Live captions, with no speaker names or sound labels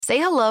Say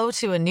hello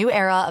to a new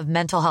era of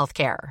mental health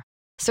care.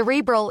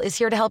 Cerebral is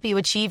here to help you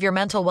achieve your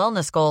mental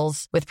wellness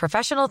goals with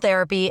professional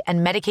therapy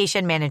and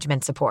medication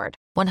management support.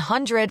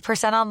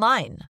 100%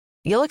 online.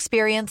 You'll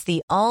experience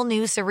the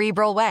all-new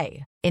Cerebral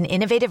Way, an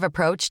innovative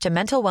approach to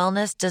mental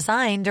wellness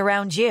designed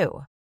around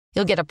you.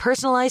 You'll get a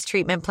personalized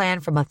treatment plan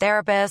from a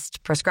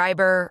therapist,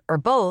 prescriber, or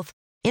both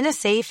in a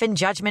safe and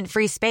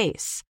judgment-free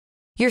space.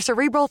 Your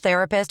Cerebral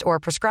therapist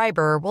or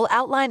prescriber will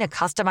outline a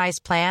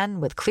customized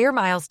plan with clear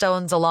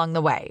milestones along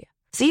the way,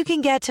 so you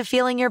can get to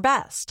feeling your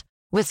best.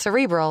 With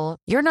Cerebral,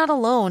 you're not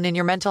alone in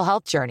your mental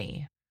health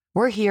journey.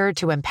 We're here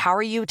to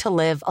empower you to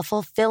live a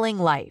fulfilling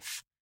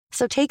life.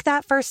 So take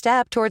that first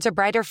step towards a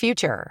brighter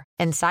future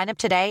and sign up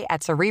today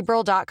at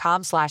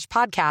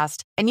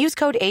Cerebral.com/podcast and use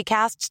code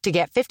ACAST to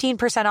get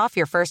 15% off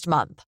your first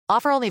month.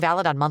 Offer only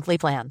valid on monthly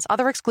plans.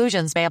 Other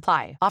exclusions may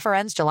apply. Offer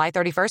ends July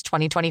 31st,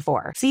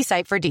 2024. See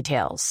site for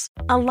details.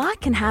 A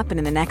lot can happen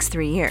in the next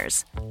 3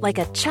 years. Like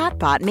a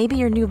chatbot may be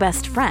your new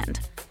best friend.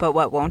 But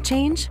what won't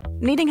change?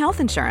 Needing health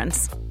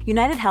insurance.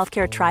 United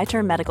Healthcare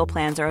Tri-Term Medical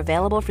Plans are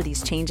available for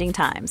these changing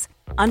times.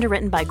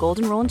 Underwritten by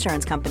Golden Rule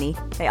Insurance Company,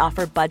 they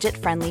offer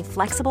budget-friendly,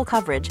 flexible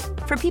coverage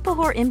for people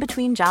who are in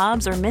between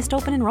jobs or missed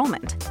open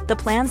enrollment. The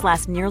plans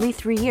last nearly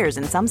 3 years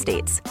in some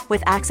states,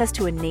 with access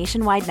to a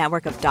nationwide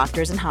network of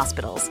doctors and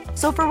hospitals.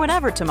 So for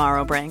whatever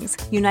tomorrow brings,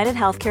 United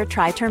Healthcare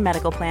Tri-Term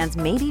Medical Plans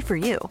may be for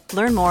you.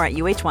 Learn more at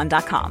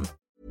uh1.com.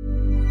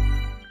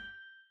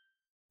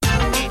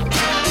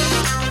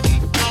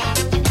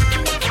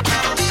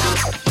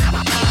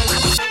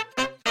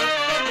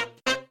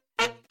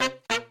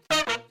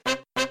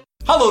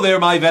 Hello there,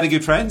 my very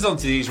good friends. On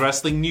today's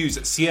wrestling news,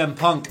 CM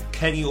Punk,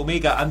 Kenny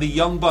Omega and the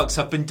Young Bucks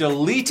have been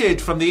deleted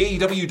from the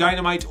AEW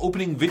Dynamite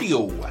opening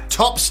video.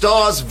 Top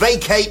stars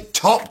vacate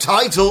top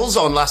titles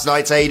on last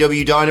night's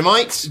AEW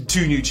Dynamite.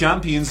 2 new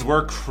champions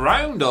were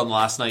crowned on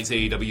last night's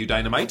AEW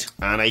Dynamite.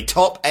 And a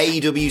top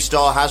AEW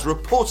star has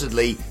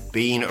reportedly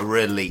been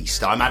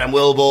released. I'm Adam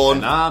Wilborn.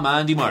 And I'm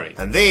Andy Murray.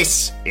 And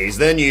this is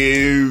the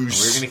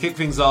news. We're going to kick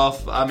things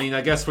off.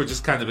 I guess we're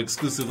just kind of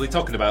exclusively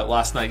talking about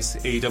last night's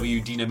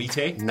AEW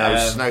Dynamite.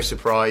 No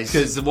surprise.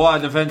 Because what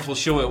an eventful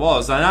show it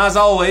was. And as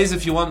always,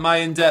 if you want my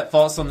in-depth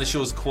thoughts on the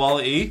show's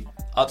quality,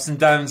 ups and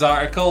downs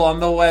article on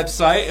the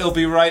website, it'll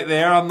be right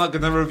there. I'm not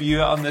going to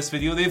review it on this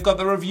video. They've got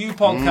the review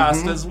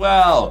podcast as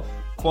well.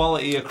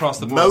 Quality across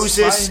the board.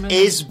 Moses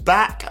is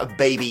back,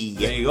 baby.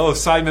 There you go.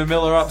 Simon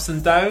Miller, ups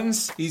and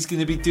downs. He's going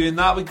to be doing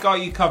that. We've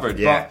got you covered.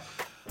 Yeah.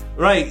 But,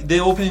 right, the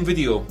opening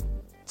video.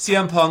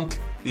 CM Punk,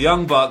 the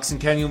Young Bucks, and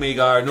Kenny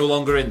Omega are no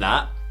longer in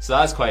that. So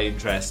that's quite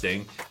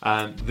interesting.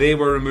 They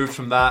were removed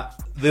from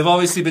that. They've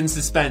obviously been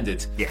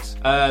suspended. Yes.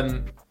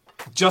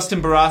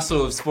 Justin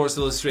Barrasso of Sports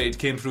Illustrated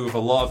came through with a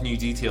lot of new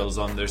details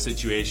on their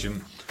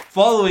situation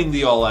following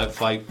the all-out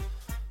fight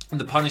and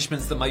the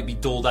punishments that might be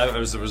doled out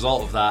as a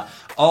result of that.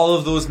 All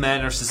of those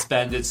men are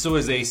suspended. So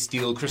is Ace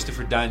Steel,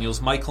 Christopher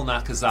Daniels, Michael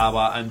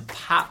Nakazawa, and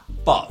Pat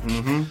Buck.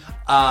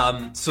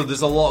 So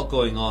there's a lot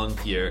going on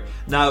here.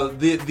 Now,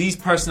 these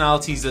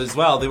personalities as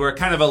well, they were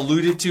kind of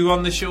alluded to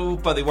on the show,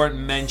 but they weren't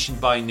mentioned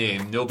by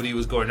name. Nobody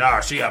was going,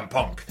 CM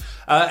Punk.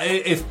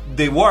 If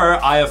they were,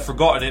 I have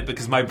forgotten it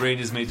because my brain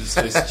is made of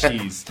Swiss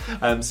cheese.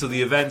 So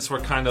the events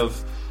were kind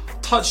of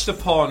touched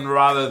upon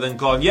rather than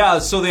gone,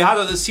 so they had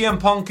the CM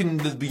Punk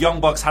and the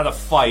Young Bucks had a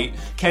fight.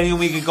 Kenny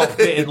Omega got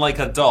bitten like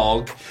a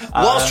dog.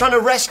 Whilst trying to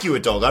rescue a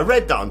dog. I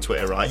read that on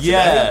Twitter, right?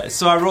 Yeah, today.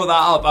 So I wrote that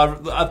up.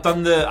 I've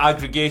done the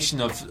aggregation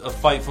of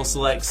Fightful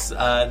Select's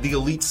the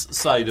Elite's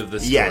side of the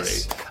story.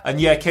 Yes. And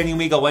Kenny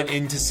Omega went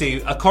in to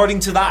save,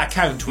 according to that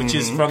account, which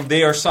is from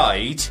their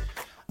side,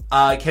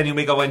 Kenny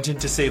Omega went in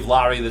to save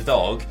Larry the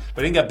dog,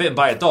 but he didn't get bitten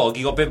by a dog.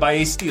 He got bitten by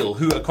Ace Steel,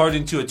 who,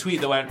 according to a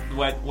tweet that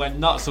went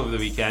nuts over the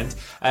weekend,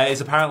 is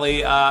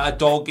apparently a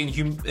dog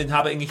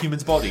inhabiting a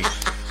human's body,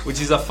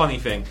 which is a funny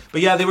thing.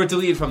 But they were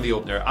deleted from the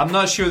opener. I'm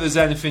not sure there's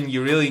anything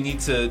you really need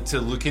to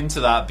look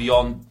into that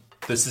beyond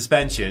the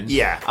suspension.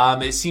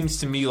 It seems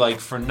to me like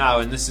for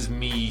now, and this is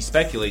me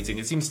speculating,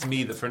 it seems to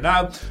me that for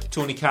now,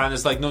 Tony Khan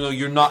is like, no,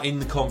 you're not in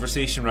the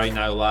conversation right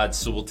now, lads,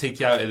 so we'll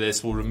take you out of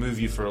this, we'll remove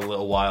you for a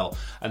little while,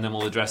 and then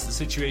we'll address the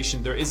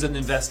situation. There is an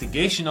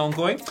investigation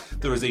ongoing.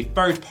 There is a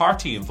third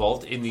party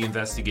involved in the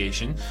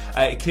investigation.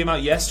 It came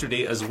out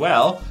yesterday as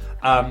well.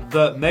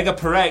 The Megha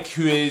Parekh,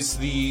 who is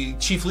the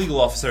chief legal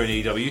officer in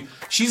AEW,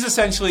 she's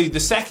essentially the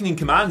second in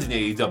command in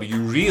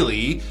AEW,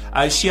 really.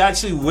 She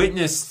actually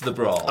witnessed the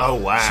brawl. Oh,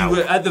 wow.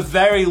 At the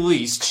very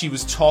least, she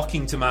was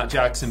talking to Matt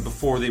Jackson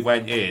before they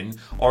went in,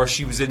 or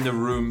she was in the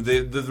room.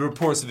 The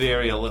reports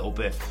vary a little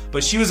bit,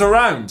 but she was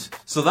around.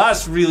 So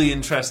that's really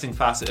interesting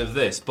facet of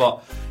this.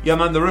 But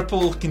man, the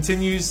ripple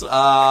continues.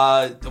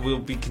 We'll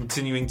be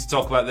continuing to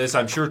talk about this,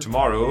 I'm sure,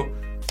 tomorrow.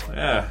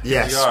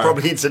 Yes,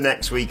 probably into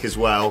next week as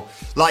well.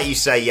 Like you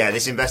say,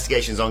 this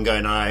investigation's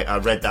ongoing. I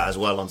read that as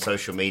well on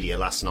social media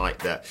last night,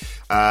 that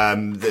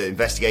the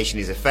investigation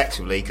is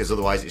effectively, because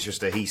otherwise it's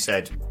just a he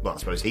said, well, I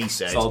suppose he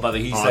said. It's all about the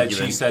he said,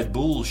 she said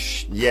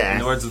bullshit. Yeah. In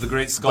the words of the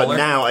great scholar. But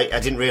now I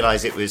didn't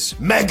realise it was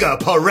Megha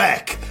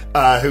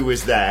Parekh who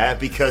was there,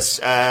 because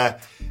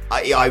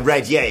I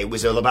read, it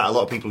was all about a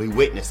lot of people who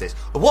witnessed this.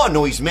 But what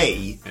annoys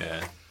me...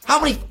 Yeah. How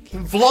many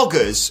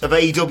vloggers have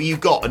AEW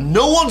got and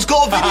no one's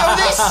got a video of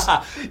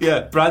this?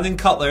 Yeah, Brandon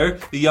Cutler,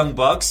 the Young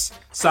Bucks,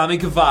 Sammy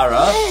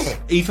Guevara,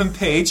 Ethan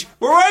Page.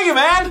 Where are you,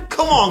 man?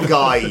 Come on,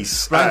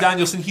 guys. Bryan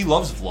Danielson, he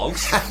loves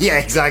vlogs. Yeah,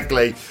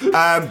 exactly.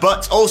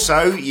 But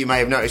also, you may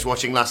have noticed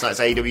watching last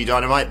night's AEW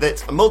Dynamite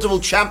that multiple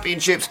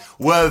championships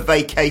were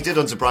vacated.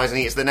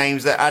 Unsurprisingly, it's the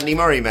names that Andy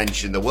Murray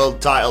mentioned. The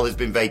world title has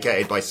been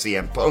vacated by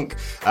CM Punk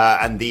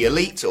and the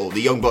Elite, or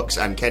the Young Bucks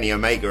and Kenny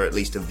Omega, at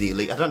least of the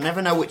Elite. I don't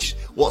never know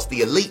what's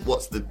the Elite,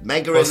 what's the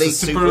Mega What's Elite,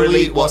 the Super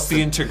Elite, what's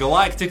the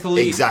Intergalactic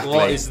Elite, Exactly.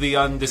 What is the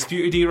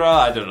Undisputed Era?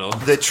 I don't know.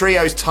 The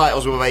trios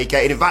titles were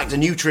vacated. In fact, the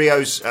new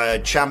trios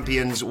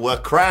champions were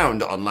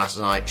crowned on last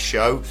night's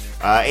show.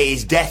 It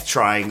is Death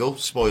Triangle.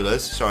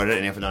 Spoilers. Sorry, I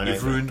don't know if I know.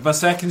 You've ruined my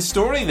second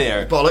story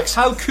there. Bollocks.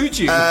 How could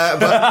you?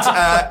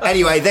 But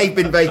anyway, they've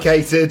been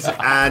vacated,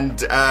 and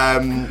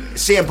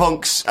CM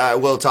Punk's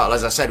world title,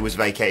 as I said, was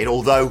vacated,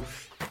 although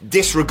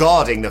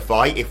disregarding the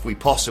fight, if we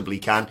possibly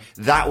can,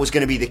 that was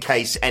going to be the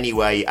case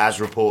anyway,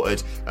 as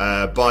reported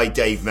by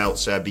Dave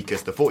Meltzer,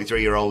 because the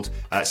 43-year-old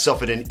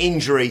suffered an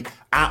injury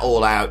at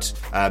All Out.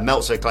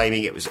 Meltzer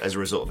claiming it was as a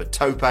result of a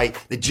tope.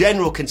 The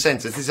general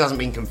consensus, this hasn't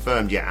been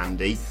confirmed yet,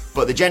 Andy,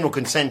 but the general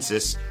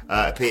consensus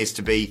appears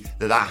to be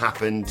that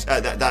happened,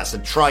 that's a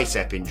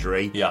tricep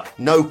injury. Yeah.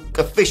 No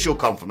official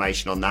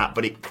confirmation on that,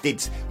 but it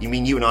did. You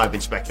mean, you and I have been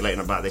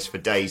speculating about this for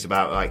days,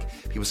 about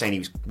like people saying he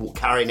was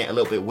carrying it a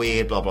little bit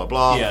weird, blah, blah,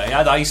 blah. Yeah, he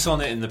had ice on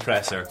it in the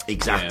presser.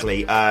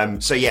 Exactly. Yeah.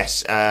 So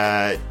yes,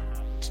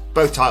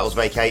 both titles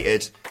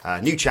vacated.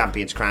 New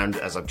champions crowned,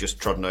 as I've just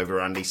trodden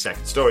over Andy's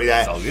second story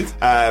there. It's all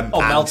good.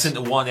 Melts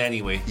into one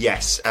anyway.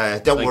 Yes.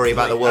 Don't worry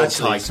about the world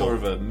title. Sort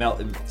of a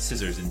melting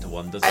scissors into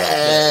one, doesn't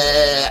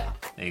it?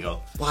 There you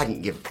go. Why didn't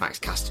you give Max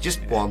Caster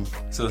just one?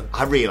 So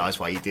I realise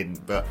why you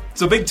didn't, but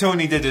so Big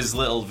Tony did his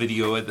little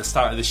video at the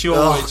start of the show.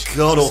 Oh which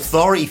God,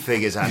 authority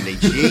figures, Andy.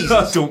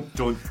 Jesus. don't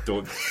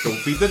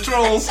feed the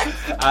trolls.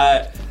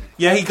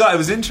 Yeah, it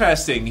was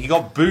interesting. He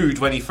got booed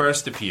when he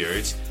first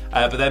appeared,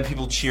 but then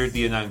people cheered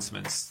the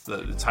announcements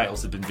that the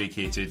titles had been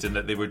vacated and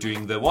that they were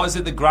doing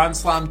the Grand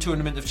Slam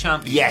Tournament of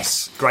Champions.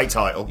 Yes, great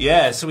title.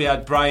 Yeah, so we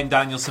had Bryan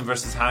Danielson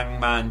versus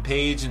Hangman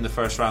Page in the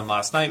first round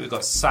last night. We've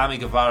got Sammy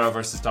Guevara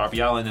versus Darby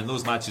Allin, and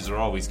those matches are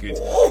always good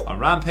on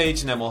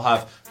Rampage. And then we'll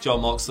have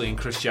Jon Moxley and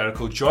Chris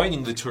Jericho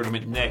joining the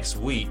tournament next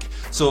week.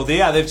 So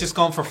they've just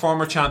gone for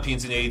former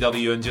champions in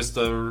AEW and just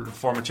the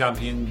former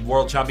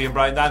world champion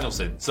Bryan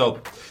Danielson.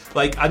 So,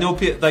 like, I know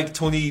like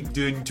Tony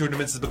doing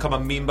tournaments has become a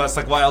meme, but it's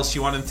like, what else do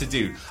you want him to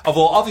do?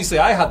 Although obviously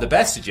I had the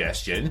best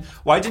suggestion.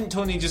 Why didn't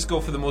Tony just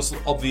go for the most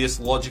obvious,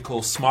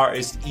 logical,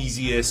 smartest,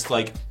 easiest,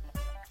 like,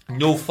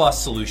 no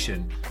fuss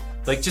solution?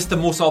 Like, just the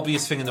most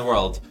obvious thing in the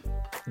world.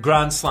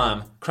 Grand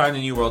Slam, crown a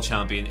new world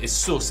champion. It's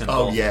so simple.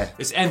 Oh yeah,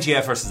 it's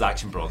MJF versus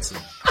Action Bronson.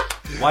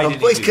 Why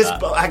didn't he do because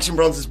that? Action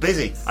Bronson's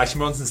busy. Action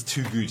Bronson's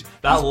too good.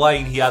 That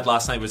line he had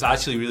last night was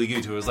actually really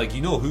good. It was like,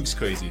 Hook's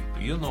crazy,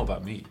 but you don't know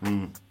about me.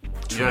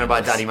 You don't know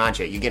about Daddy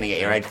Magic. You're going to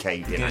get your head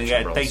caved in. You're going to Action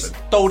get a Bronson.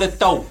 taste. Toe to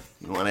toe.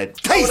 You want a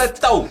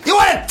taste? Toe. You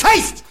want a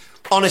taste?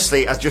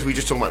 Honestly, we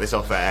just talking about this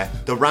off air.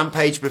 The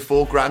Rampage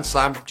before Grand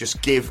Slam,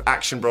 just give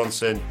Action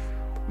Bronson,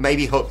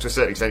 maybe Hook to a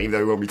certain extent, even though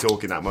we won't be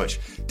talking that much,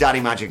 Daddy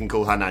Magic and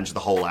Cool Hand Angel the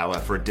whole hour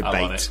for a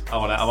debate. I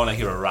want to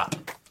hear a rap.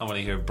 I want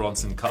to hear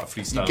Bronson cut a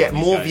freestyle. You get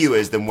more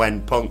viewers than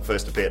when Punk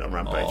first appeared on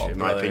Rampage, in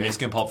my opinion. It's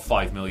going to pop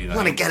 5 million. You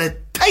want to get a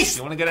taste?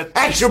 You want to get a taste?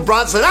 Action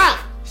Bronson,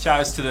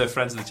 Shoutouts to the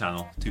friends of the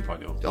channel,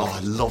 2.0. Oh,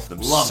 I love them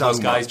Love so those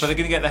guys, much. but they're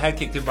going to get their head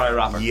kicked in by a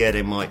rapper. Yeah,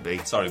 they might be.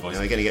 Sorry, boys.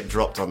 They're going to get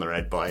dropped on their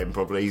head by him,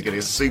 probably. He's going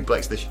to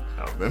suplex the shit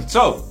out of them.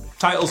 So,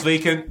 titles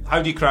vacant.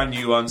 How do you crown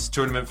new ones?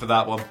 Tournament for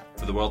that one,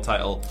 for the world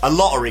title. A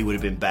lottery would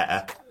have been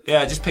better.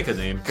 Yeah, just pick a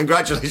name.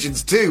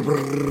 Congratulations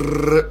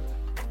to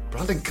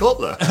Brandon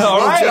Cutler. All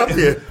right.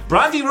 Champion.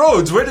 Brandy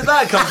Rhodes, where did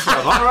that come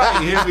from? All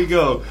right, here we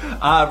go.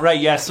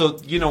 So,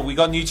 we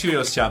got new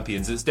trios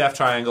champions. It's Death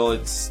Triangle.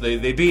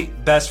 They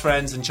beat Best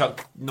Friends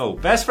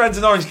and Best Friends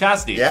and Orange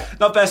Cassidy. Yeah.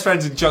 Not Best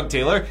Friends and Chuck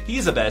Taylor.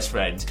 He's a best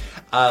friend.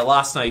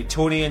 Last night,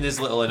 Tony in his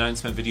little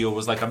announcement video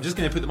was like, I'm just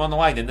going to put them on the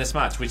line in this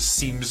match, which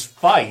seems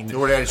fine. You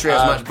already had a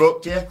trios match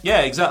booked, yeah? Yeah,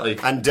 exactly.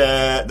 And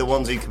the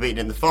ones who competed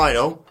in the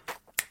final,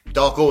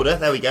 Dark Order,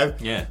 there we go.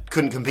 Yeah.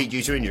 Couldn't compete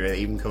due to injury. They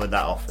even covered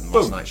that off in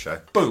last night's show.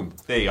 Boom.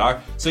 There you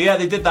are. So yeah,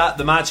 they did that.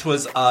 The match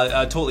was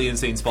a totally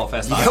insane spot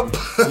fest. Yep.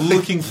 I'm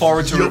looking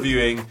forward to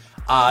reviewing.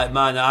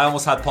 Man, I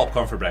almost had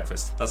popcorn for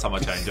breakfast. That's how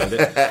much I enjoyed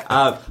it.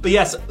 But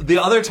yes, the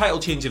other title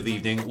change of the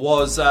evening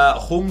was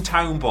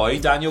hometown boy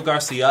Daniel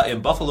Garcia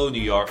in Buffalo,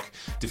 New York,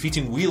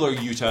 defeating Wheeler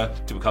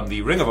Yuta to become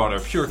the Ring of Honor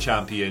Pure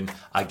Champion.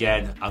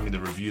 Again, I'm going to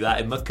review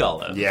that in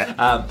McCullough.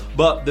 Yeah.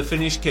 But the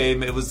finish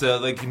came, it was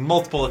like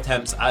multiple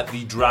attempts at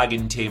the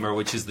Dragon Tamer,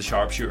 which is the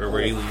sharpshooter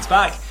where he leans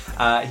back.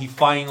 He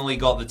finally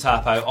got the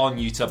tap out on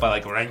Yuta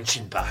by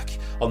wrenching back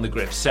on the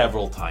grip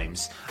several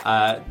times.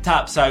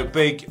 Taps out,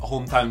 big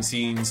hometown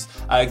scenes.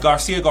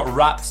 Garcia got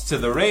wrapped to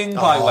the ring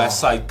by West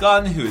Side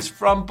Gun, who is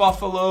from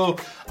Buffalo,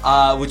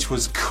 which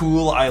was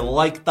cool. I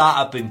like that.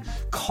 I've been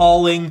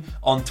calling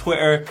on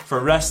Twitter for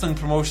wrestling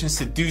promotions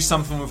to do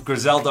something with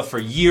Griselda for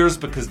years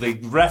because they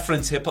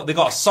reference hip-hop. They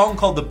got a song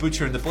called The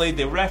Butcher and the Blade.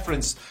 They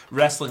reference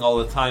wrestling all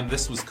the time.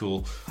 This was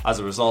cool as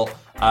a result.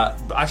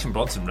 Action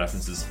Bronson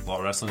references a lot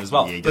of wrestling as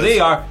well. Yeah, but they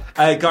are.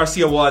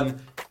 Garcia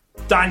won.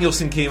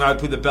 Danielson came out,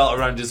 put the belt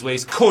around his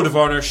waist. Code of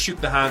Honor, shook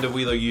the hand of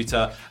Wheeler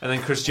Yuta, and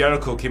then Chris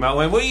Jericho came out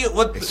and went,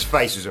 what his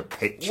face was a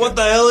picture. What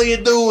the hell are you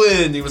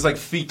doing? He was like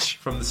Feech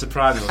from The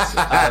Sopranos.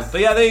 But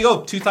yeah, there you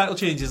go. 2 title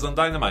changes on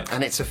Dynamite.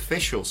 And it's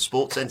official.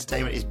 Sports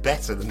entertainment is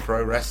better than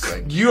pro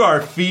wrestling. You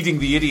are feeding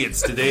the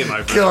idiots today,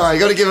 my friend. Come on, you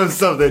got to give them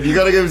something. You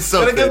got to give them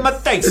something. Got to give them a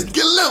taste.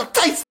 Get a little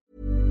taste.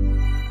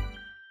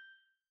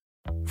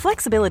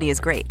 Flexibility is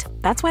great.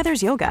 That's why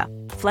there's yoga.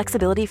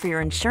 Flexibility for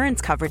your insurance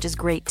coverage is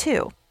great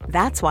too.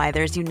 That's why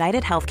there's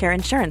United Healthcare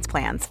Insurance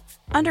Plans.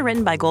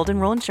 Underwritten by Golden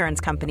Rule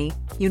Insurance Company,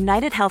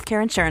 United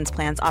Healthcare Insurance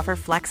Plans offer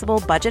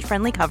flexible,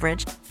 budget-friendly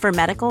coverage for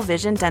medical,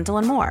 vision, dental,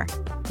 and more.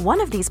 One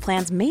of these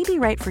plans may be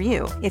right for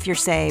you if you're,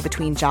 say,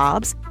 between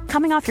jobs,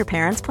 coming off your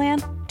parents'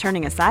 plan,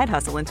 turning a side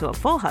hustle into a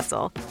full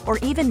hustle, or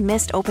even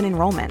missed open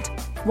enrollment.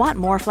 Want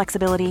more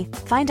flexibility?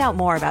 Find out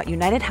more about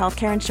United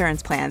Healthcare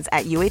Insurance Plans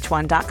at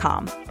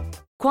uh1.com.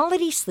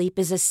 Quality sleep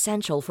is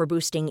essential for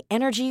boosting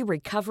energy,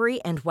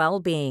 recovery, and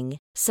well-being.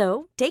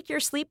 So, take your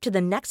sleep to the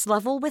next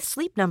level with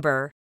Sleep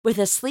Number. With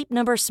a Sleep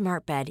Number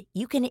smart bed,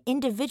 you can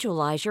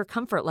individualize your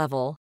comfort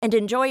level and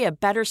enjoy a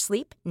better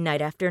sleep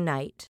night after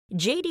night.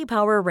 J.D.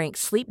 Power ranks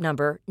Sleep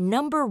Number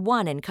number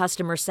 1 in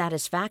customer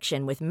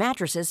satisfaction with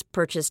mattresses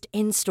purchased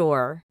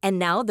in-store. And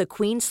now the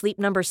Queen Sleep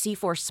Number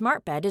C4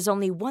 smart bed is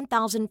only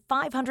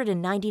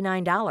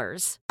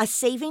 $1,599, a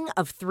saving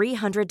of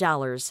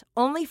 $300,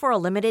 only for a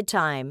limited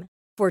time.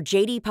 For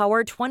J.D.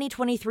 Power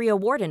 2023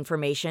 award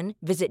information,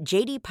 visit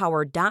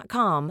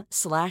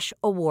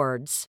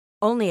jdpower.com/awards.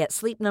 Only at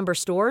Sleep Number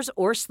stores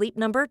or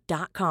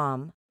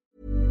sleepnumber.com.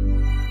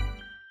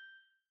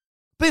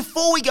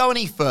 Before we go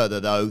any further,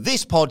 though,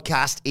 this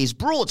podcast is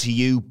brought to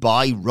you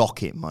by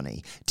Rocket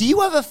Money. Do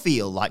you ever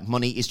feel like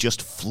money is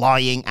just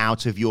flying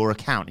out of your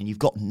account and you've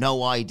got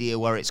no idea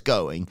where it's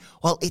going?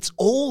 Well, it's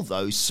all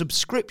those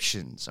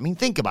subscriptions. I mean,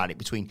 think about it.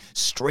 Between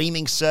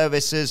streaming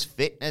services,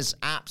 fitness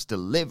apps,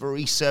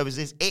 delivery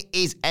services, it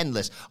is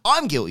endless.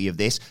 I'm guilty of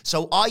this,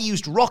 so I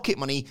used Rocket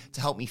Money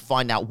to help me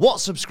find out what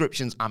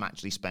subscriptions I'm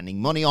actually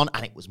spending money on,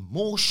 and it was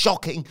more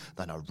shocking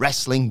than a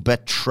wrestling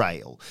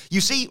betrayal.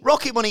 You see,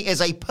 Rocket Money is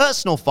a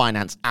personal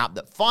finance app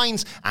that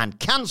finds and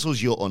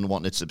cancels your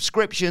unwanted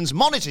subscriptions,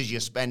 monitors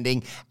your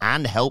spending,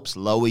 and helps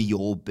lower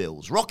your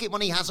bills. Rocket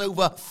Money has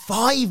over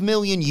 5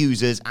 million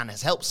users and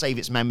has helped save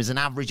its members an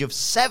average of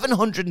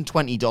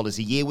 $720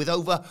 a year with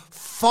over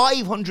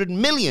 $500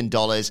 million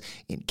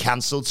in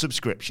cancelled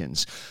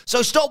subscriptions.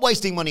 So stop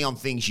wasting money on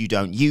things you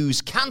don't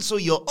use. Cancel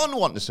your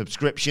unwanted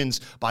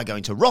subscriptions by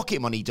going to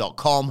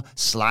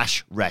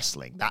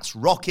rocketmoney.com/wrestling. That's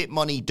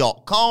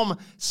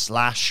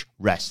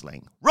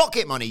rocketmoney.com/wrestling.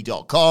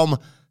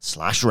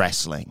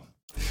 rocketmoney.com/wrestling.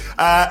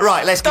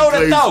 Right, let's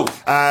conclude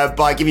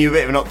by giving you a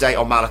bit of an update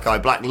on Malachi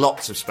Black.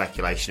 Lots of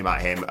speculation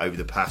about him over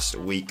the past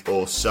week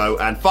or so.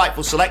 And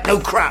Fightful Select, no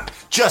crap,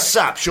 just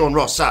Sapp, Sean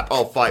Ross Sapp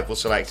of Fightful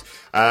Select,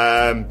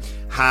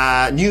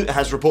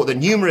 has reported that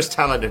numerous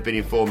talent have been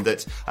informed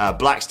that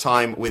Black's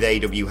time with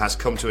AEW has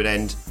come to an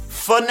end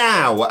for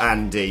now,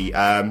 Andy.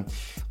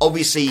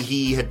 Obviously,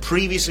 he had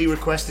previously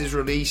requested his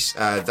release.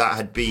 That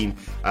had been,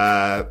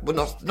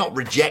 not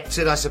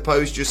rejected, I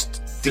suppose,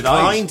 just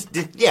declined.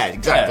 Yeah,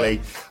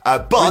 exactly.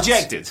 But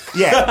rejected.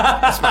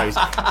 Yeah, I suppose.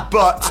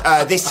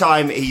 But this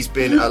time he's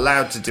been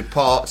allowed to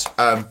depart.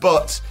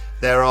 But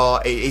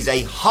it is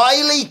a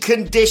highly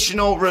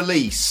conditional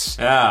release.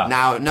 Yeah.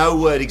 Now, no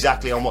word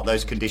exactly on what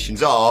those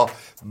conditions are,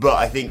 but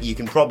I think you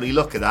can probably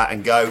look at that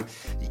and go,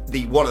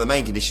 one of the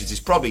main conditions is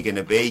probably going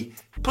to be,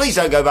 please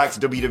don't go back to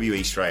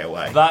WWE straight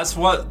away.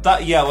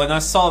 When I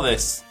saw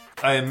this,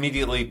 I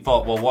immediately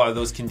thought, well, what are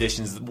those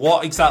conditions?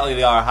 What exactly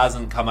they are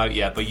hasn't come out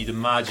yet, but you'd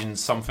imagine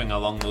something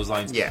along those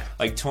lines. Yeah.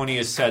 Like Tony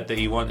has said that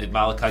he wanted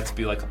Malachi to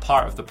be like a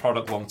part of the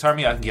product long term.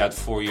 I think he had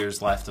 4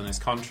 years left on his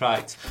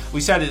contract. We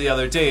said it the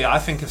other day. I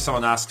think if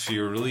someone asks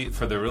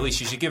for their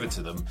release, you should give it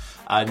to them.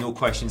 No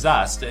questions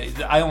asked.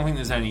 I don't think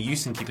there's any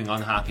use in keeping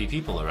unhappy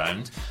people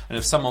around. And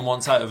if someone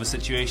wants out of a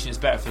situation, it's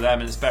better for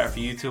them and it's better for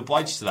you to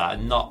oblige to that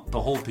and not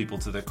behold people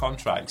to their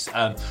contracts,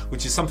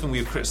 which is something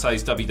we've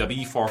criticised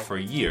WWE for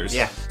years.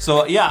 Yeah. So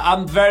yeah,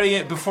 I'm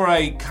before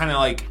I kind of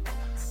like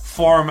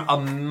form a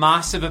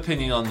massive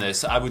opinion on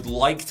this, I would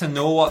like to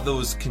know what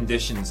those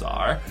conditions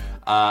are,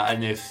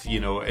 and if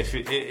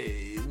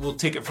we'll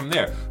take it from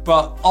there.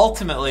 But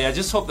ultimately, I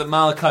just hope that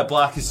Malachi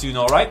Black is doing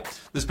all right.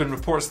 There's been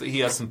reports that he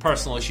has some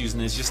personal issues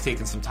and is just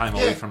taking some time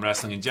away from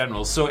wrestling in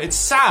general. So it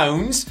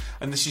sounds,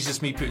 and this is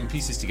just me putting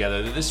pieces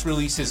together, that this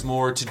release is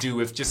more to do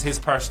with just his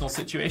personal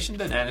situation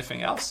than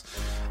anything else.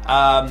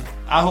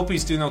 I hope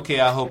he's doing okay.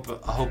 I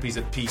hope he's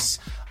at peace.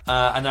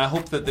 And I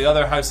hope that the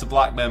other House of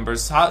Black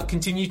members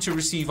continue to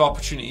receive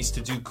opportunities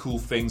to do cool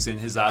things in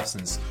his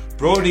absence.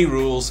 Brody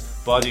rules,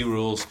 Buddy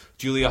rules,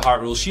 Julia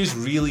Hart rules. She's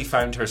really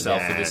found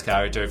herself with this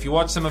character. If you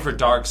watch some of her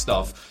dark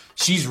stuff,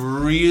 she's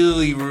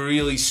really,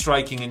 really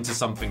striking into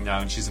something now,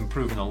 and she's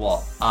improving a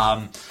lot.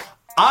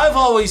 I've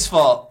always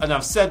thought, and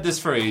I've said this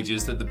for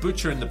ages, that the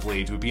Butcher and the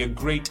Blade would be a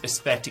great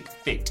aesthetic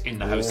fit in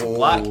the House of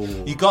Black.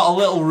 You got a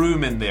little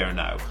room in there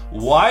now.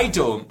 Why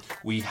don't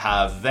we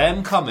have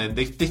them come in?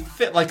 They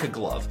fit like a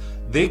glove.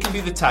 They can be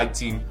the tag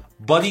team.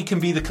 Buddy can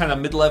be the kind of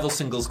mid-level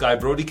singles guy.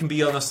 Brody can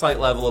be on a slight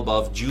level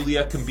above.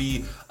 Julia can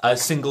be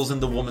singles in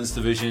the women's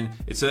division.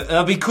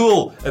 It'll be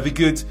cool. It'll be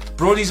good.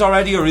 Brody's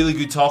already a really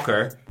good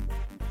talker.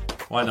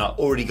 Why not?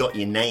 Already got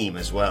your name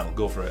as well.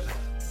 Go for it.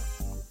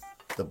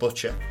 The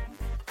Butcher.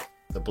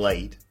 The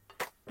Blade,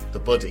 the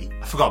Buddy.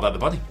 I forgot about the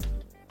Buddy.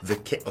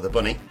 The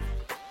Bunny,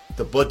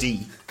 the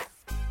Buddy,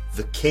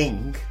 the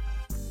King,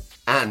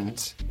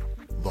 and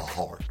the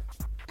Heart.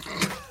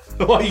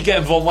 What are you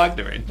getting Von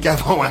Wagner in? Get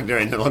Von Wagner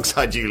in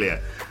alongside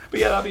Julia. But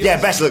that'd be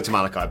awesome. Best of luck to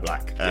Malachi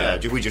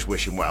Black. We just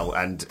wish him well,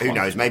 and who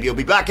knows, maybe he'll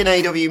be back in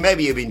AEW,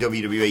 maybe he'll be in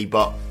WWE,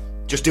 but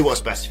just do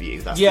what's best for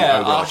you. That's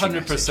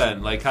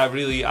 100%. Like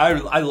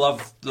I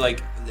love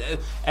like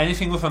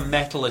anything with a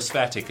metal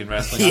aesthetic in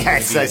wrestling.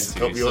 Yes, that's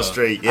up your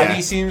street. Yeah, and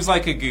he seems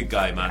like a good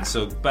guy, man.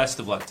 So best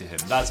of luck to him.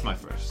 That's my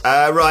first.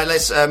 Right,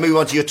 let's move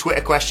on to your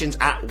Twitter questions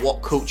at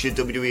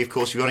WhatCultureWWE. Of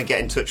course, if you want to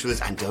get in touch with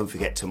us, and don't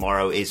forget,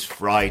 tomorrow is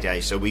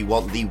Friday, so we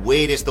want the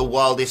weirdest, the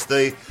wildest,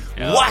 the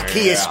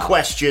wackiest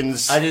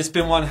questions. And it's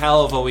been one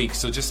hell of a week,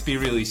 so just be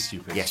really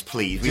stupid. Yes,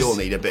 please. We all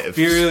need a bit of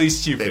be really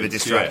stupid, bit of a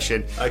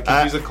distraction. Yeah. I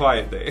could use a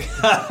quiet day.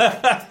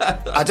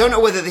 I don't know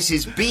whether this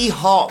is B.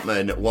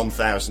 Hartman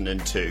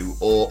 1002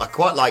 or I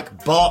quite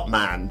like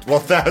Bartman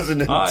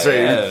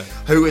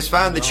 1002, who has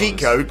found the cheat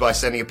code by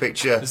sending a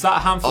picture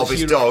of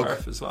his dog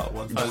as well.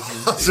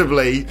 1002.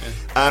 Possibly.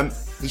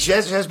 He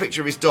shares a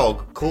picture of his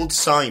dog called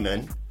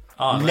Simon,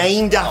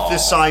 named after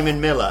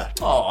Simon Miller,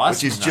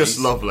 which is just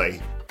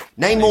lovely.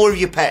 Name more of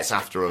your pets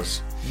after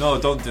us. No,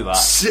 don't do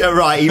that.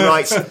 Right, he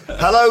writes,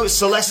 hello,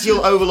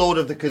 Celestial Overlord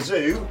of the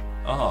Kazoo.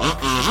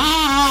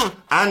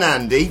 And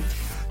Andy.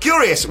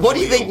 Curious, what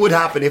do you think would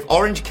happen if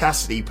Orange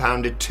Cassidy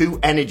pounded 2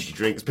 energy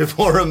drinks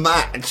before a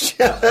match?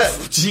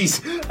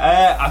 Jeez.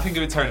 I think it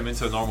would turn him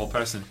into a normal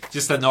person.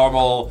 Just a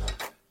normal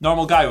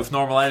guy with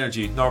normal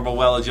energy. Normal,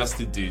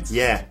 well-adjusted dude.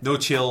 Yeah. No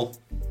chill.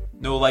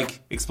 No,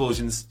 like,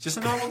 explosions. Just a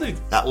normal dude.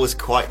 That was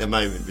quite the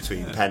moment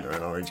between Penta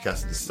and Orange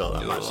Cassidy to start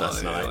that match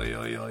last night.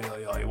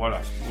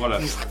 What a...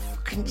 He's like,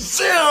 fucking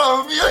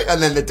zero!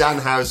 And then the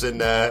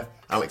Danhausen...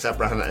 Alex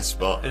Abrahantes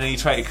spot. And then you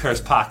try to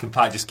curse Pac, and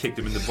Pac just kicked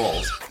him in the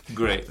balls.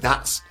 Great.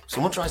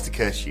 Someone tries to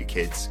curse you,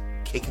 kids.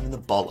 Kick him in the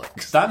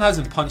bollocks.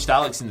 Danhausen punched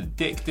Alex in the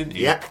dick, didn't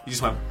he? Yeah. He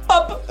just went,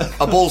 up!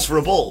 A balls for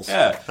a balls.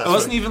 Yeah. It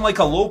wasn't even like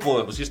a low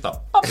blow, it was just a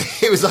up.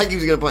 It was like he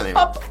was going to point him.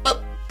 Up.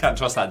 Can't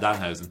trust that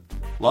Danhausen.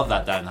 Love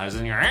that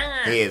Danhausen.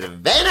 He is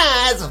very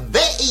nice,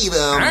 very evil.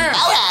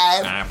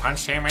 I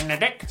punched him in the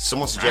dick.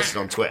 Someone suggested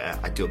on Twitter,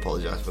 I do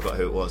apologise, I forgot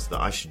who it was,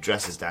 that I should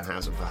dress as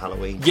Danhausen for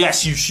Halloween.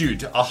 Yes, you should.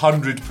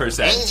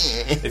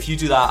 100%. If you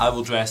do that, I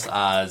will dress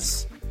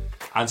as...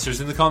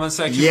 Answers in the comment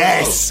section.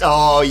 Yes!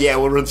 Oh, yeah,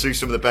 we'll run through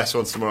some of the best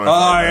ones tomorrow.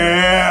 Oh,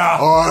 yeah!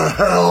 Oh,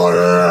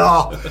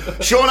 hell yeah!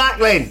 Sean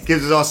Acklin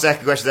gives us our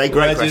second question. A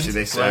great question,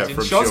 this, from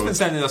Sean's Sean. been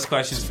sending us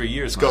questions for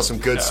years. He's got some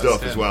good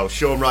stuff as well.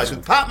 Sean writes,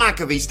 with Pat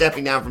McAfee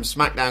stepping down from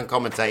SmackDown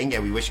commentating,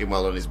 we wish him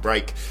well on his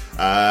break.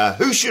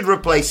 Who should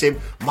replace him?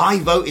 My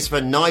vote is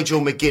for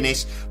Nigel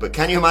McGuinness, but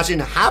can you imagine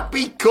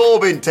Happy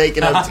Corbin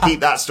taking over to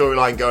keep that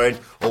storyline going?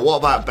 Or what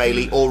about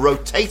Bayley? Or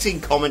rotating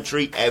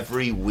commentary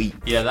every week?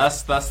 Yeah,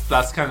 that's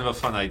kind of a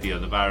fun idea,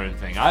 the Baron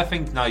thing. I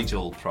think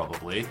Nigel,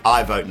 probably.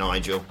 I vote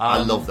Nigel.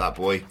 I love that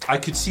boy. I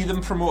could see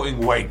them promoting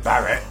Wade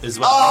Barrett as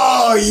well.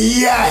 Oh,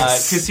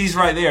 yes! Because he's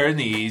right there, isn't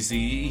he?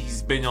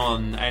 He's been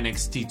on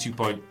NXT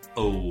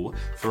 2.0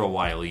 for a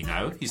while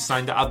now. He's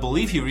signed, I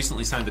believe he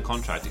recently signed a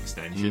contract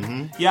extension.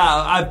 Mm-hmm.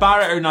 Yeah,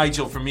 Barrett or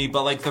Nigel for me,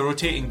 but like the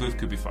rotating booth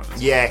could be fun as well.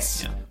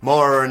 Yes. Yeah.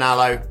 Mauro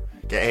Ranallo,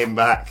 get him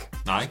back.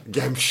 Aye.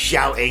 Get him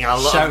shouting, I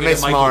love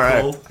Miss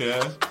Mauro.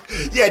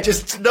 Yeah,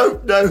 just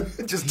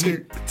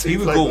too. He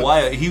would go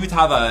wild. He would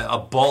have a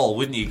ball,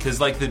 wouldn't he? Because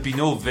like there'd be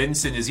no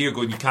Vince in his ear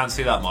going, "You can't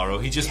say that, Mauro."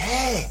 He just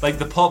like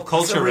the pop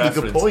culture That's a really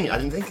reference. Good point. I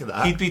didn't think of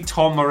that. He'd be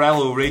Tom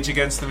Morello, Rage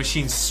Against the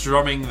Machine,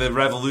 strumming the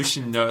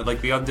Revolution,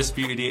 like the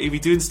Undisputed. He'd be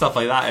doing stuff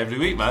like that every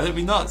week, man. It'd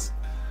be nuts.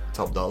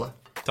 Top dollar.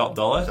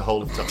 The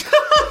whole of top.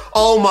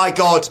 Oh my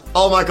god,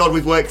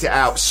 we've worked it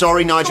out.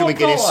 Sorry, Nigel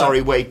McGuinness.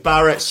 Sorry, Wade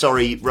Barrett.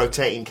 Sorry,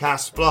 rotating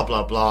cast. Blah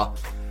blah blah.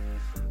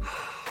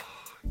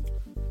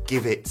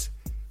 Give it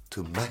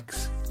to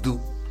Max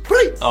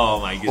Dupree. Oh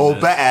my goodness. Or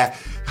better,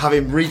 have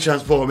him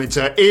retransform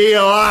into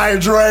Eli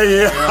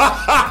Drake.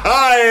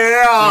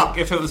 Yeah.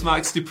 If it was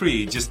Max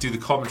Dupree, just do the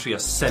commentary a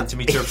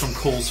centimetre from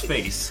Cole's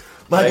face.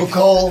 Michael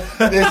Cole,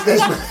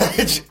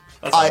 this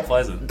That's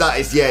unpleasant. That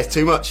is, it's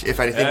too much, if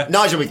anything. Yeah.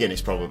 Nigel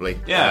McGuinness, probably.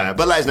 Yeah.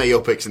 But let us know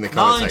your picks in the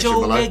comment section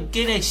below. Nigel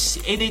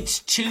McGuinness in it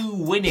to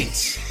win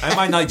it.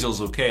 My Nigel's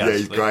okay, actually. Yeah,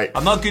 he's great.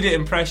 I'm not good at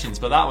impressions,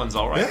 but that one's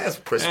all right. Yeah, that's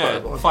pretty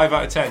spot on. 5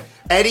 out of 10.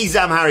 Eddie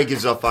Zamhari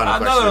gives our final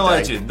question Another of the day.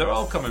 legend. They're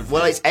all coming from.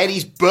 Well, it's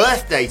Eddie's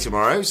birthday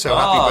tomorrow, so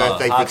happy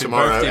birthday for happy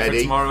tomorrow, birthday for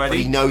Eddie. tomorrow, Eddie. But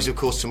he knows, of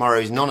course, tomorrow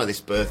is none of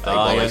this birthday Oh,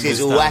 bollocks. he It's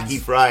a understands.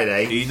 wacky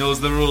Friday. He knows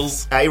the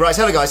rules. He writes,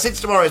 hello guys,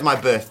 since tomorrow is my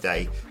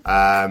birthday,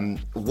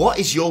 what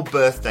is your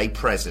birthday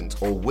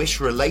present or wish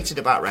related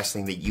about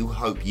wrestling that you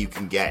hope you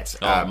can get?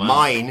 Man.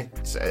 Mine,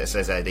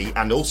 says Eddie,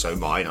 and also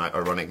mine,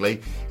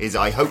 ironically, is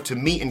I hope to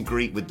meet and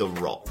greet with The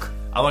Rock.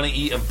 I want to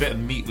eat a bit of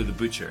meat with the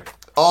butcher.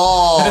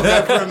 Oh,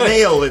 go for a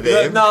meal with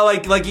him. No,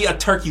 like eat a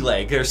turkey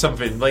leg or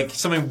something, like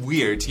something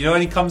weird. You know,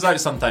 when he comes out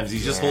sometimes,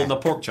 he's just holding a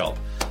pork chop.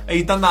 And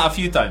he's done that a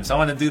few times. I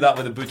want to do that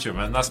with a butcher,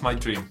 man. That's my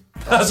dream.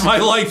 That's my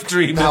life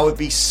dream. That would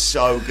be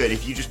so good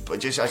if you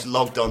just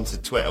logged onto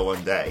Twitter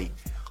one day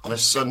on a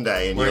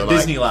Sunday and We're you're at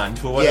like, Disneyland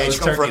for one yeah, of those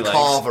just gone for a turkey legs.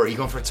 carvery. You've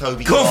gone for a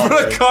Toby Go for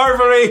a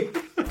carvery.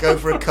 carvery. Go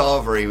for a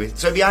carvery with.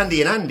 So it'd be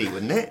Andy and Andy,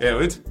 wouldn't it? Yeah, it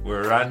would.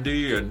 We're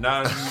Andy and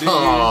Andy.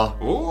 Aw.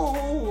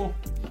 Oh,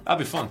 that'd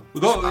be fun. We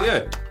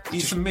got eat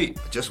some meat.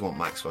 I just want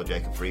Maxwell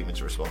Jacob Friedman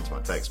to respond to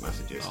my text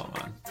messages. Oh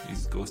man,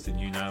 he's ghosting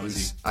you now,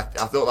 is he? I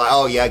thought like,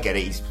 oh yeah, I get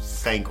it. He's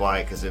staying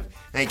quiet because of.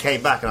 Then he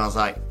came back and I was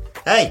like,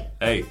 hey,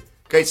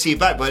 great to see you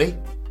back, buddy.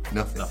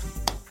 Nothing.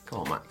 Come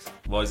on, Max.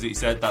 What is it he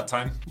said that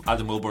time?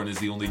 Adam Wilborn is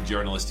the only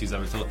journalist who's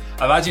ever told.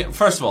 Imagine,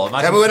 first of all,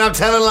 Tell me when I'm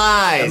telling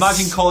lies.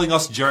 Imagine calling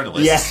us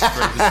journalists. Yeah.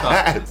 For the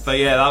stuff. But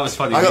yeah, that was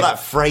funny. I got that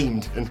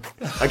framed and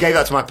I gave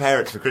that to my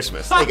parents for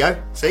Christmas. There you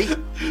go. See?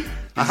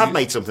 I have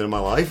made something in my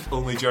life.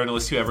 Only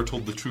journalist who ever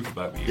told the truth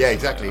about me. Yeah,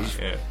 exactly.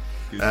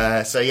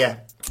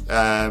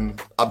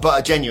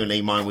 But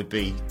genuinely, mine would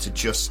be to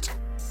just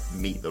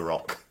meet The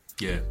Rock.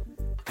 Yeah.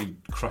 He'd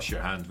crush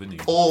your hand,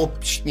 wouldn't he? Or,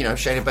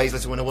 Shayna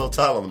Baszler to win a world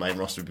title on the main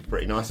roster would be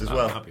pretty nice as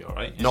well. That'd be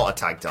alright. Yeah. Not a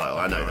tag title,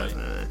 I know That'd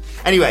be that.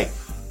 Anyway,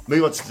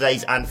 move on to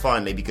today's and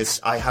finally, because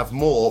I have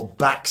more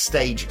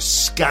backstage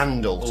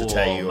scandal to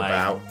tell you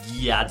about.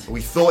 Yad.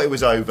 We thought it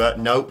was over.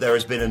 Nope, there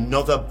has been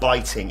another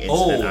biting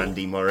incident,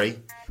 Andy Murray.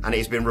 And it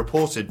has been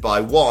reported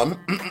by one,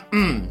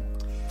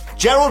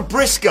 Gerald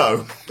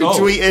Briscoe, who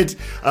tweeted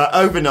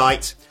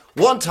overnight,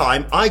 one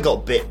time I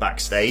got bit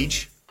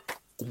backstage.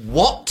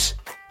 What?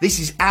 This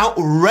is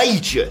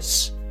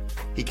outrageous.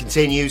 He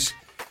continues,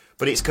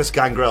 but it's because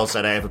Gangrel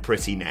said I have a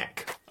pretty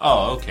neck.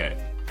 Oh, okay.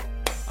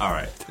 All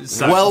right.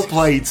 Well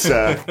played,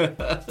 sir.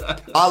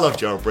 I love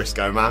Gerald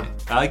Briscoe, man.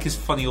 I like his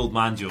funny old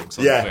man jokes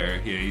on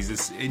Twitter. Yeah, he's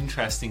this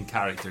interesting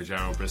character,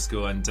 Gerald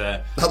Briscoe, and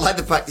I like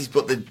the fact he's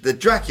put the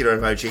Dracula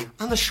emoji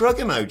and the shrug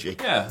emoji.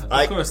 Yeah,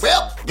 like, of course.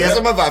 Well, guess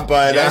I'm a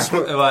vampire now.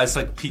 Well, it's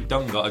like Pete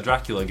Dunne got a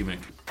Dracula gimmick.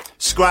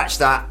 Scratch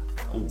that.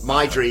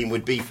 My dream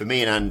would be for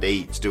me and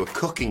Andy to do a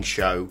cooking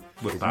show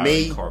with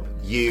me, Corbin.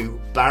 you,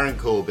 Baron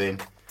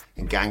Corbin,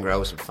 and Gangrel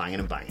with some fanging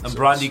and banging. And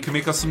Brandy can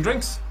make us some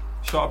drinks.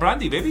 Shot of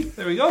brandy, baby.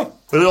 There we go.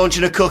 We're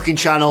launching a cooking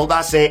channel.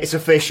 That's it. It's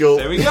official.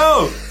 There we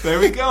go. There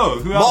we go.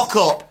 Who else? Mock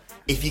up.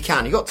 If you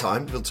can, you got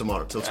time till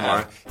tomorrow.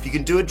 If you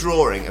can do a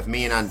drawing of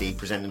me and Andy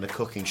presenting a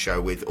cooking show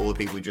with all the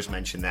people we just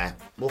mentioned there,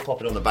 we'll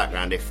pop it on the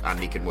background if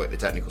Andy can work the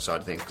technical side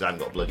of things because I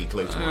haven't got a bloody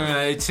clue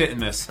tomorrow. It's hit and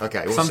miss.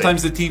 Okay, we'll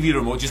sometimes see. the TV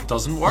remote just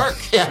doesn't work.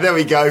 Yeah, there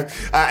we go.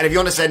 And if you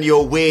want to send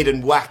your weird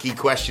and wacky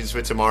questions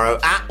for tomorrow,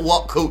 at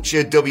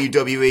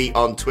WhatCultureWWE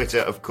on Twitter,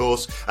 of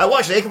course. Well,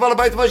 actually, you can follow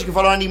both of us. You can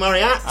follow Andy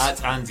Murray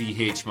at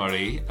Andy H.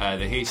 Murray.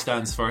 The H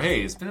stands for,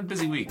 hey, it's been a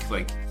busy week.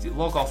 Like,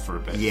 log off for a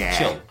bit. Yeah.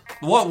 Chill.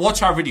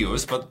 Watch our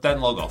videos, but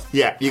then log off.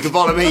 Yeah, you can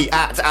follow me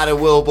at Adam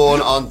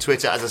Wilborn on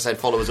Twitter. As I said,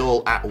 follow us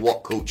all at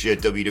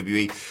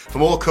WhatCultureWWE for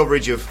more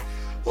coverage of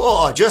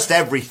just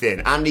everything.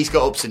 Andy's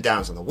got ups and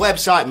downs on the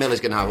website. Miller's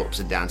going to have ups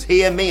and downs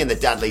here. Me and the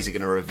Dadleys are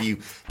going to review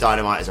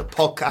Dynamite as a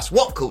podcast.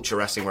 What Culture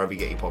Wrestling, wherever you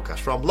get your podcast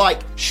from.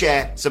 Like,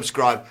 share,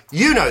 subscribe.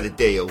 You know the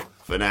deal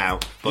for now.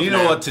 But you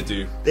know what to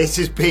do. This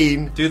has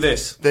been... Do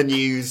this. The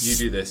news. You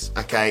do this.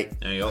 Okay.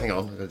 There you go. Hang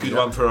on. Good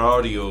one for our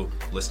audio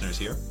listeners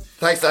here.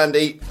 Thanks,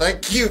 Andy.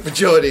 Thank you for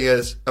joining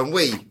us. And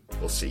we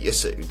will see you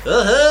soon.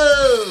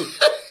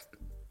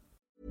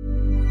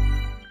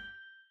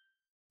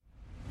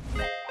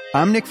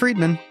 I'm Nick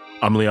Friedman.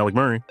 I'm Lee Alec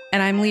Murray.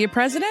 And I'm Leah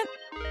President.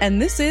 And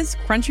this is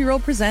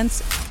Crunchyroll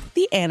Presents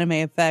The Anime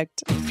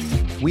Effect.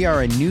 We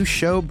are a new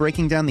show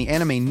breaking down the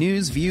anime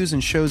news, views,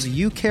 and shows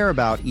you care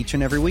about each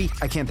and every week.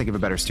 I can't think of a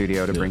better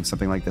studio to bring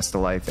something like this to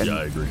life. And yeah,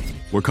 I agree.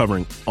 We're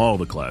covering all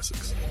the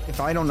classics. if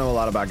I don't know a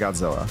lot about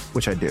Godzilla,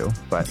 which I do,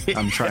 but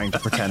I'm trying to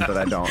pretend that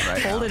I don't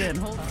right Hold it in,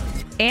 hold on.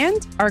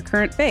 And our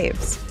current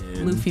faves.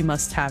 Luffy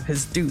must have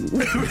his due.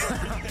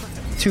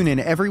 Tune in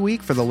every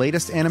week for the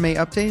latest anime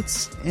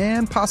updates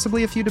and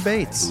possibly a few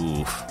debates.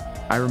 Oof.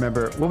 I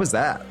remember, what was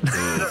that?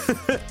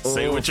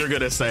 Say what you're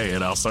going to say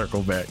and I'll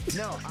circle back.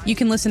 You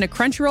can listen to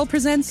Crunchyroll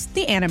Presents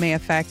The Anime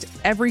Effect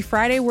every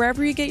Friday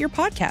wherever you get your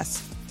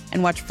podcasts.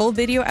 And watch full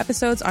video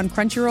episodes on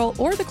Crunchyroll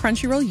or the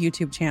Crunchyroll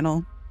YouTube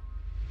channel.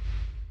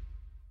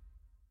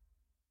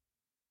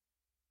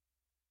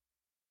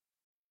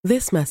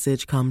 This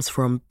message comes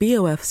from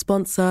BOF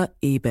sponsor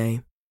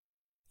eBay.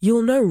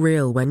 You'll know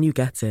real when you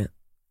get it.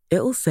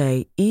 It'll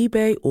say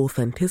eBay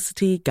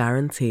Authenticity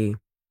Guarantee.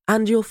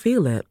 And you'll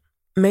feel it.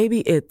 Maybe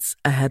it's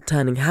a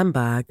head-turning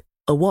handbag,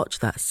 a watch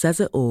that says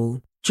it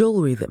all,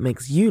 jewelry that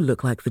makes you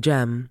look like the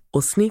gem,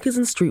 or sneakers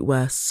and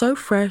streetwear so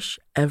fresh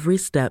every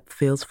step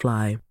feels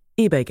fly.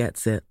 eBay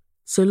gets it.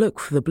 So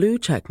look for the blue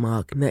check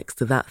mark next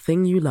to that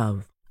thing you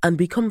love. And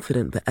be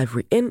confident that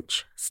every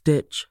inch,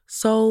 stitch,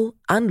 sole,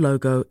 and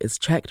logo is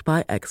checked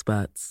by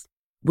experts.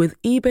 With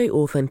eBay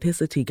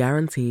Authenticity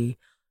Guarantee,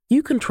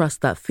 you can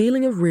trust that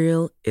feeling of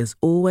real is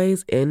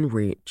always in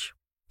reach.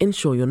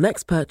 Ensure your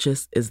next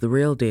purchase is the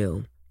real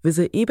deal.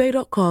 Visit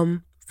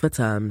eBay.com for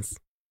terms.